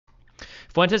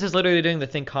Fuentes is literally doing the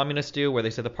thing communists do where they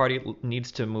say the party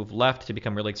needs to move left to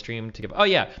become really extreme to give. Oh,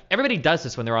 yeah. Everybody does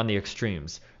this when they're on the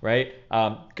extremes, right?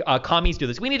 Commies do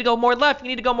this. We need to go more left. We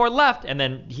need to go more left. And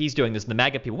then he's doing this. The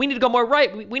MAGA people. We need to go more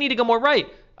right. We need to go more right.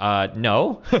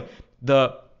 No.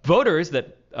 The voters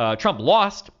that Trump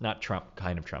lost, not Trump,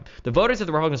 kind of Trump. The voters that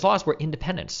the Republicans lost were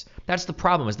independents. That's the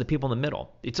problem, is the people in the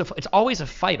middle. It's always a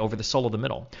fight over the soul of the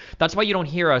middle. That's why you don't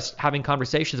hear us having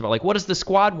conversations about, like, what does the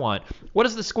squad want? What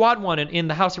does the squad want in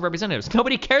the House of Representatives?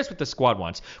 Nobody cares what the squad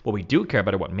wants. What we do care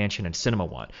about are what Manchin and Sinema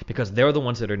want, because they're the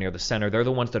ones that are near the center. They're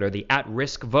the ones that are the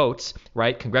at-risk votes,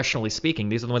 right? Congressionally speaking,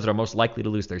 these are the ones that are most likely to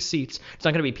lose their seats. It's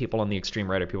not going to be people on the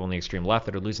extreme right or people on the extreme left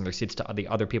that are losing their seats to the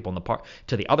other people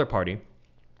to the other party.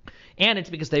 And it's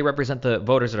because they represent the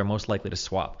voters that are most likely to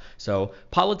swap. So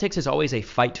politics is always a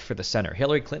fight for the center.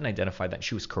 Hillary Clinton identified that.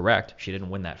 She was correct. She didn't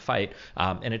win that fight.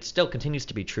 And it still continues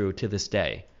to be true to this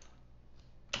day.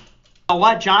 You know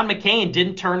what? John McCain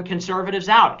didn't turn conservatives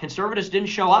out. Conservatives didn't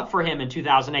show up for him in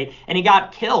 2008, and he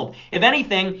got killed. If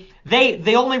anything,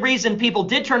 the only reason people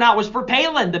did turn out was for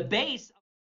Palin, the base.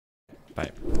 Bye.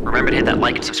 Remember to hit that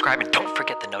like and subscribe, and don't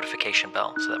forget the notification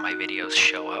bell so that my videos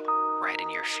show up right in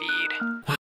your feed.